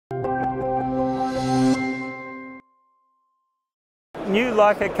new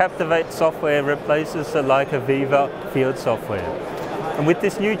Leica Captivate software replaces the Leica Viva field software. And with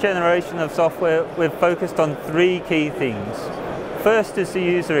this new generation of software, we've focused on three key things. First is the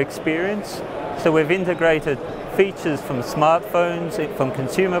user experience. So we've integrated features from smartphones, from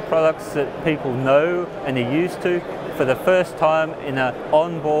consumer products that people know and are used to for the first time in an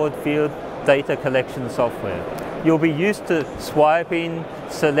onboard field data collection software. You'll be used to swiping,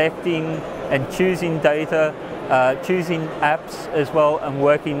 selecting and choosing data, choosing apps as well, and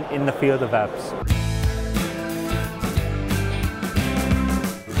working in the field of apps.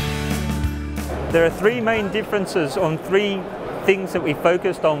 There are three main differences on three things that we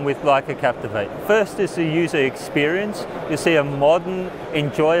focused on with Leica Captivate. First is the user experience. You see a modern,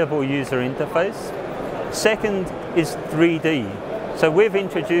 enjoyable user interface. Second is 3D. So we've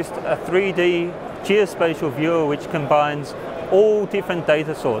introduced a 3D geospatial viewer which combines all different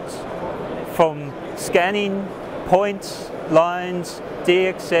data sorts, from scanning, points, lines,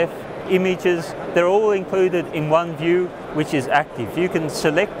 DXF, images. They're all included in one view which is active. You can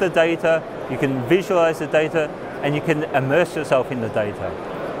select the data, you can visualize the data, and you can immerse yourself in the data.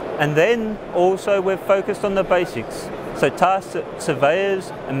 And then also we've focused on the basics. So tasks that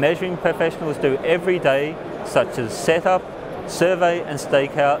surveyors and measuring professionals do every day, such as setup, survey and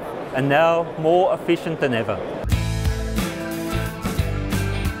stakeout, are now more efficient than ever.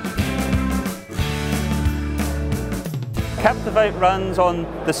 Captivate runs on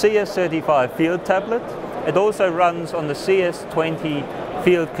the CS35 field tablet. It also runs on the CS20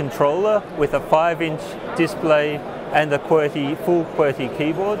 field controller with a 5-inch display and a full QWERTY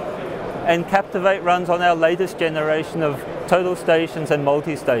keyboard. And Captivate runs on our latest generation of total stations and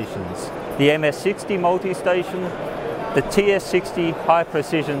multi-stations. The MS60 multi-station, the TS60 high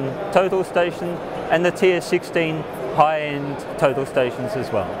precision total station, and the TS16 high-end total stations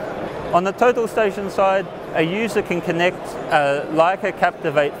as well. On the total station side, a user can connect a Leica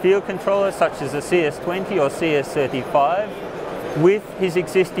Captivate field controller such as a CS20 or CS35 with his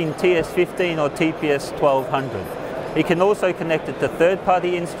existing TS15 or TPS 1200. He can also connect it to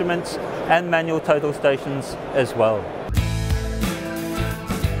third-party instruments and manual total stations as well.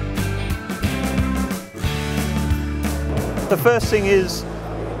 The first thing is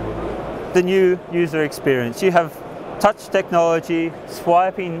the new user experience. You have touch technology,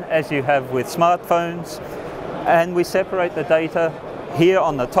 swiping as you have with smartphones, and we separate the data here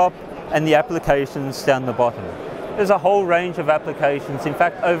on the top and the applications down the bottom. There's a whole range of applications. In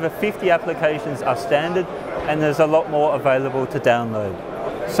fact, over 50 applications are standard, and there's a lot more available to download.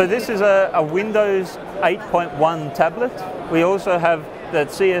 So this is a Windows 8.1 tablet. We also have the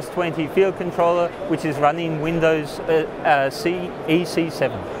CS20 field controller, which is running Windows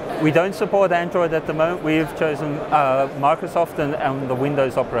EC7. We don't support Android at the moment. We've chosen Microsoft and the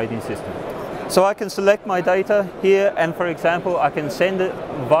Windows operating system. So I can select my data here, and for example, I can send it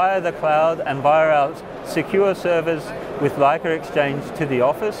via the cloud and via our secure servers with Leica Exchange to the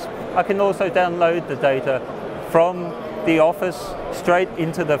office. I can also download the data from the office straight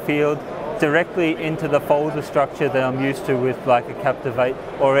into the field, directly into the folder structure that I'm used to with Leica Captivate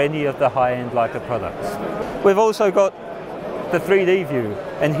or any of the high-end Leica products. We've also got the 3D view,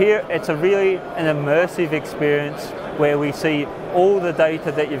 and here it's really an immersive experience where we see all the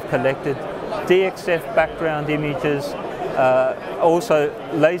data that you've collected, DXF background images, also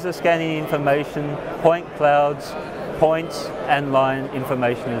laser scanning information, point clouds, points and line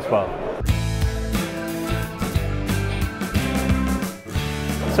information as well.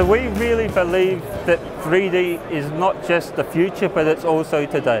 So we really believe that 3D is not just the future, but it's also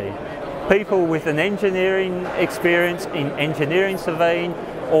today. People with an engineering experience in engineering surveying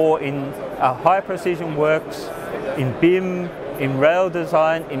or in high precision works, in BIM, in rail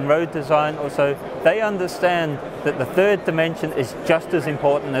design, in road design also, they understand that the third dimension is just as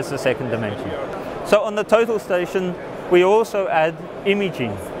important as the second dimension. So on the total station, we also add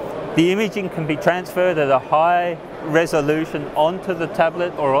imaging. The imaging can be transferred at a high resolution onto the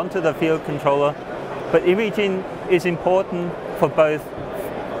tablet or onto the field controller, but imaging is important for both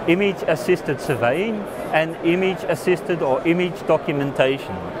image-assisted surveying and image-assisted or image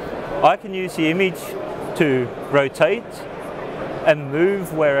documentation. I can use the image to rotate and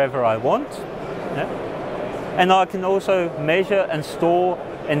move wherever I want, and I can also measure and store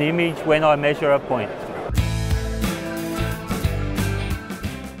an image when I measure a point.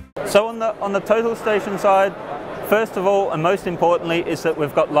 So on the total station side, first of all and most importantly is that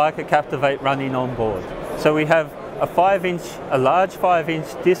we've got Leica Captivate running on board. So we have a large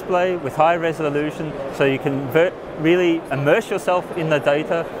 5-inch display with high resolution, so you can really immerse yourself in the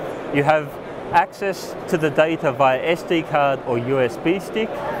data. You have access to the data via SD card or USB stick,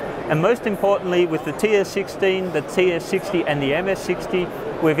 And most importantly, with the TS16, the TS60 and the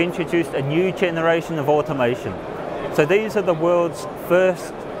MS60, we've introduced a new generation of automation. So these are the world's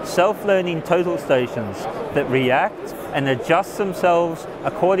first self-learning total stations that react and adjust themselves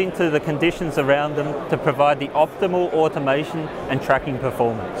according to the conditions around them to provide the optimal automation and tracking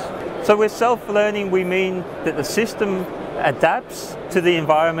performance. So with self-learning, we mean that the system adapts to the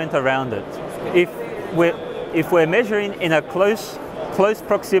environment around it. If we're measuring in a close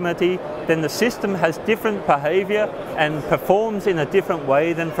proximity, then the system has different behavior and performs in a different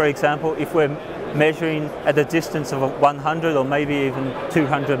way than, for example, if we're measuring at a distance of 100 or maybe even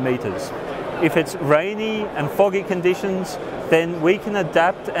 200 meters. If it's rainy and foggy conditions, then we can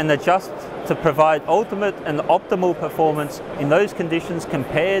adapt and adjust to provide ultimate and optimal performance in those conditions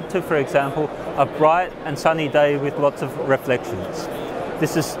compared to, for example, a bright and sunny day with lots of reflections.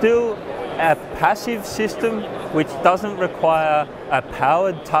 This is still a passive system which doesn't require a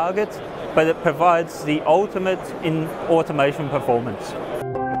powered target, but it provides the ultimate in automation performance.